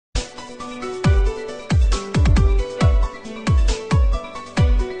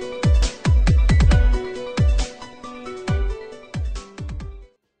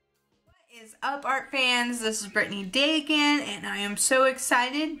Up, art fans, this is Brittany Day again, and I am so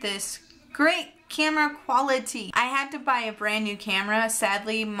excited. This great camera quality. I had to buy a brand new camera.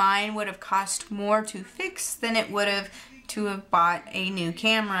 Sadly, mine would have cost more to fix than it would have to have bought a new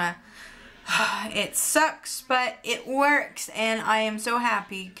camera. It sucks, but it works, and I am so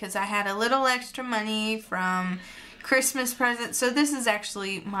happy because I had a little extra money from Christmas present. So this is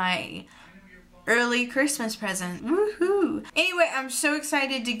actually my early Christmas present. Woohoo! Anyway, I'm so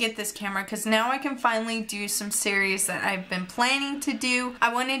excited to get this camera because now I can finally do some series that I've been planning to do.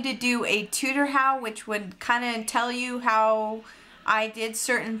 I wanted to do a tutor how, which would kind of tell you how I did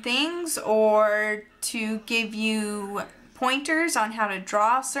certain things, or to give you pointers on how to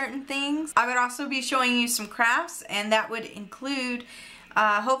draw certain things. I would also be showing you some crafts, and that would include,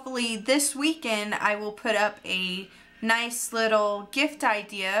 hopefully this weekend, I will put up a nice little gift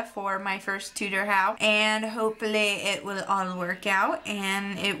idea for my first tutor how, and hopefully it will all work out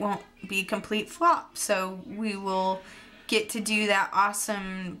and it won't be a complete flop. So we will get to do that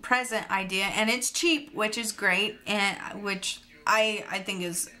awesome present idea, and it's cheap, which is great, and which I think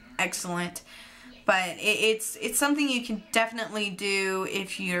is excellent. But it's something you can definitely do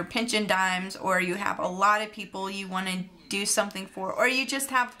if you're pinching dimes, or you have a lot of people you want to do something for, or you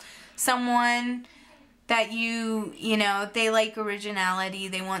just have someone that you know, they like originality,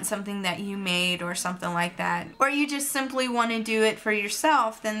 they want something that you made or something like that. Or you just simply want to do it for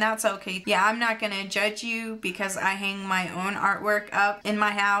yourself, then that's okay. Yeah, I'm not going to judge you because I hang my own artwork up in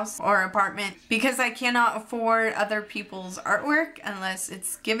my house or apartment because I cannot afford other people's artwork unless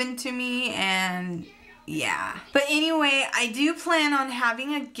it's given to me, and yeah. But anyway, I do plan on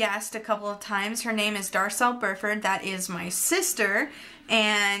having a guest a couple of times. Her name is Darcel Burford. That is my sister.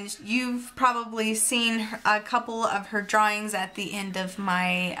 And you've probably seen a couple of her drawings at the end of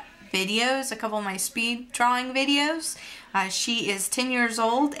my videos, a couple of my speed drawing videos. She is 10 years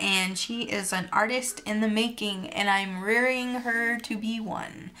old and she is an artist in the making, and I'm rearing her to be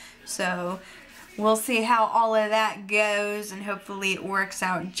one. So we'll see how all of that goes, and hopefully it works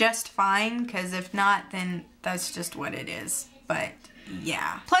out just fine, because if not, then that's just what it is. But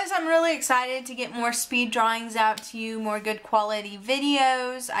yeah. Plus, I'm really excited to get more speed drawings out to you, more good quality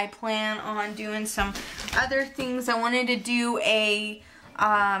videos. I plan on doing some other things. I wanted to do a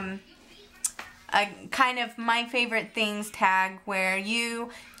kind of my favorite things tag where you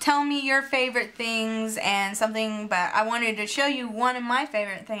tell me your favorite things and something, but I wanted to show you one of my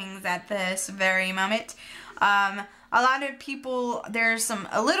favorite things at this very moment. A lot of people, there's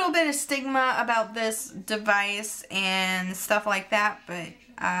a little bit of stigma about this device and stuff like that, but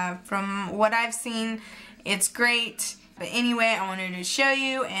from what I've seen, it's great. But anyway, I wanted to show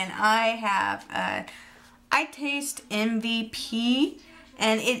you, and I have a iTaste MVP,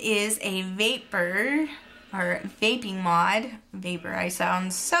 and it is a vapor, or vaping mod. Vapor, I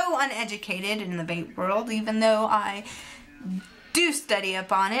sound so uneducated in the vape world, even though I do study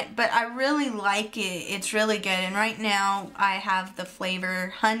up on it, but I really like it. It's really good, and right now I have the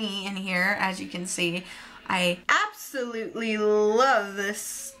flavor honey in here, as you can see. I absolutely love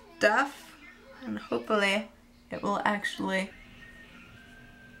this stuff, and hopefully it will actually...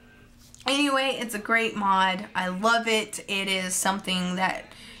 Anyway, it's a great mod. I love it. It is something that,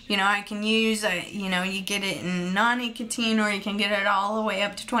 you know, I can use. You know, you get it in non-nicotine, or you can get it all the way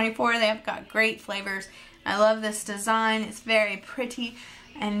up to 24. They've got great flavors. I love this design. It's very pretty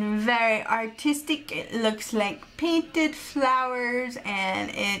and very artistic. It looks like painted flowers,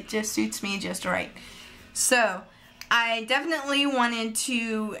 and it just suits me just right. So I definitely wanted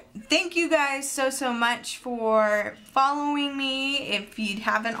to thank you guys so much for following me if you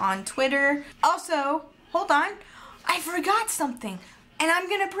haven't on Twitter. Also, hold on, I forgot something, and I'm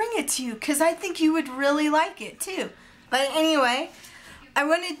gonna bring it to you because I think you would really like it too. But anyway, I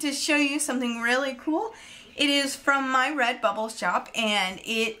wanted to show you something really cool. It is from my Redbubble shop, and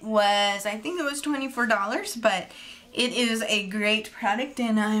it was, I think it was $24, but it is a great product,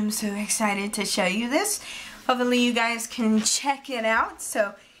 and I'm so excited to show you this. Hopefully you guys can check it out.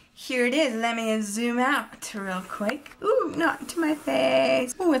 So here it is. Let me zoom out real quick. Ooh, not to my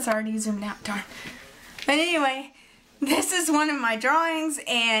face. Ooh, it's already zoomed out, darn. But anyway, this is one of my drawings,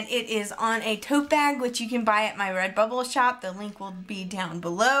 and it is on a tote bag, which you can buy at my Redbubble shop. The link will be down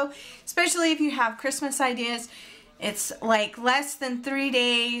below, especially if you have Christmas ideas. It's like less than 3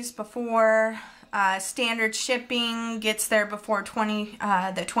 days before standard shipping gets there, before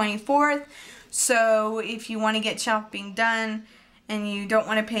the 24th. So if you want to get shopping done and you don't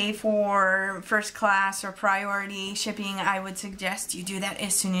want to pay for first class or priority shipping, I would suggest you do that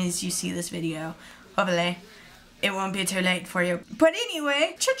as soon as you see this video. Hopefully it won't be too late for you. But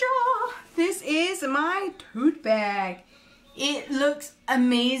anyway, cha-cha! This is my tote bag. It looks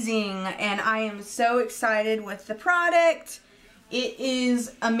amazing and I am so excited with the product. It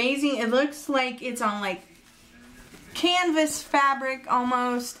is amazing. It looks like it's on like canvas fabric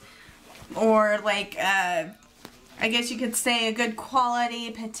almost, or like I guess you could say a good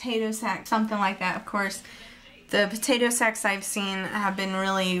quality potato sack, something like that. Of course, the potato sacks I've seen have been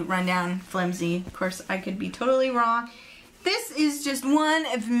really run down, flimsy. Of course, I could be totally wrong. This is just one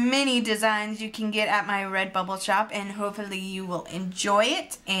of many designs you can get at my Redbubble shop, and hopefully you will enjoy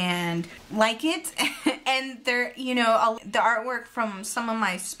it and like it. And there, you know, the artwork from some of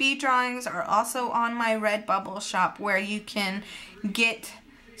my speed drawings are also on my Redbubble shop where you can get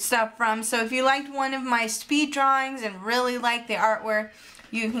stuff from. So if you liked one of my speed drawings and really like the artwork,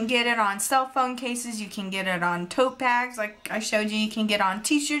 you can get it on cell phone cases, you can get it on tote bags like I showed you, you can get on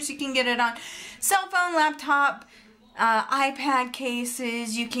t-shirts, you can get it on cell phone, laptop, iPad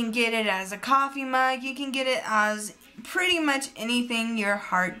cases, you can get it as a coffee mug, you can get it as pretty much anything your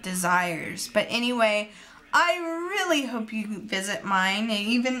heart desires. But anyway, I really hope you visit mine, and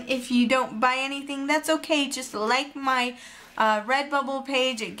even if you don't buy anything, that's okay. Just like my Redbubble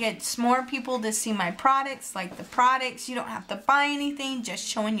page. It gets more people to see my products, like the products. You don't have to buy anything, just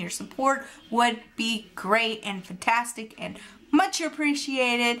showing your support would be great and fantastic and much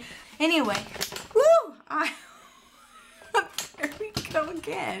appreciated. Anyway, woo! There we go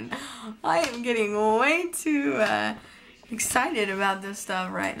again. I am getting way too excited about this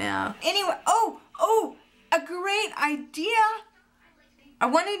stuff right now. Anyway, oh, a great idea. I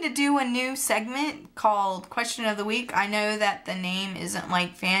wanted to do a new segment called Question of the Week. I know that the name isn't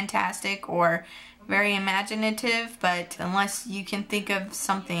like fantastic or very imaginative, but unless you can think of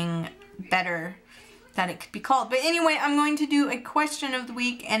something better that it could be called. But anyway, I'm going to do a Question of the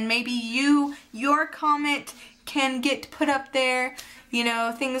Week, and maybe your comment can get put up there, you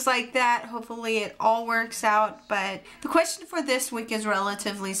know, things like that. Hopefully it all works out. But the question for this week is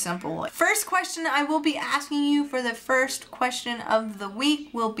relatively simple. First question I will be asking you for the first question of the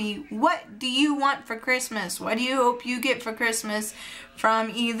week will be, what do you want for Christmas? What do you hope you get for Christmas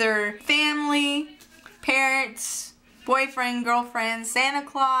from either family, parents, boyfriend, girlfriend, Santa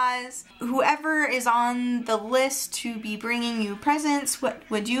Claus, whoever is on the list to be bringing you presents? What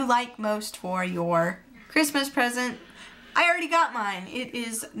would you like most for your Christmas present? I already got mine. It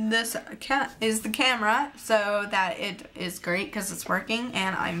is the camera, so that it is great because it's working,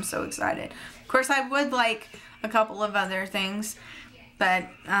 and I'm so excited. Of course, I would like a couple of other things, but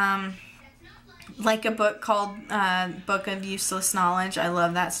like a book called Book of Useless Knowledge. I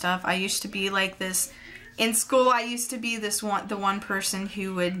love that stuff. I used to be like this in school. I used to be the one person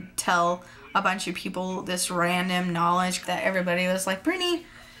who would tell a bunch of people this random knowledge that everybody was like, Brittany,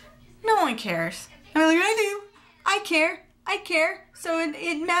 no one cares. I'm like, I do. I care. So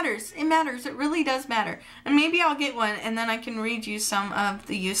it matters. It matters. It really does matter. And maybe I'll get one and then I can read you some of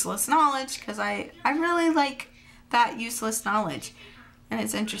the useless knowledge, because I really like that useless knowledge. And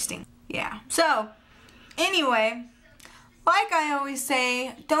it's interesting. Yeah. So, anyway, like I always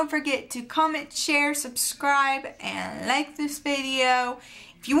say, don't forget to comment, share, subscribe, and like this video.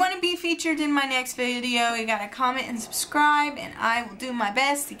 If you want to be featured in my next video, you gotta comment and subscribe, and I will do my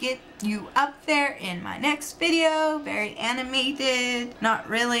best to get you up there in my next video. Very animated. Not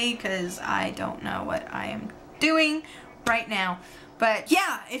really, because I don't know what I am doing right now. But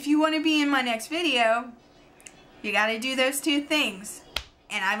yeah, if you want to be in my next video, you gotta do those two things.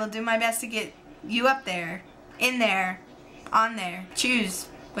 And I will do my best to get you up there, in there, on there. Choose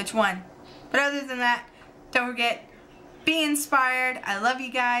which one. But other than that, don't forget, be inspired. I love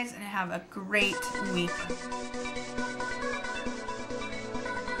you guys, and have a great week.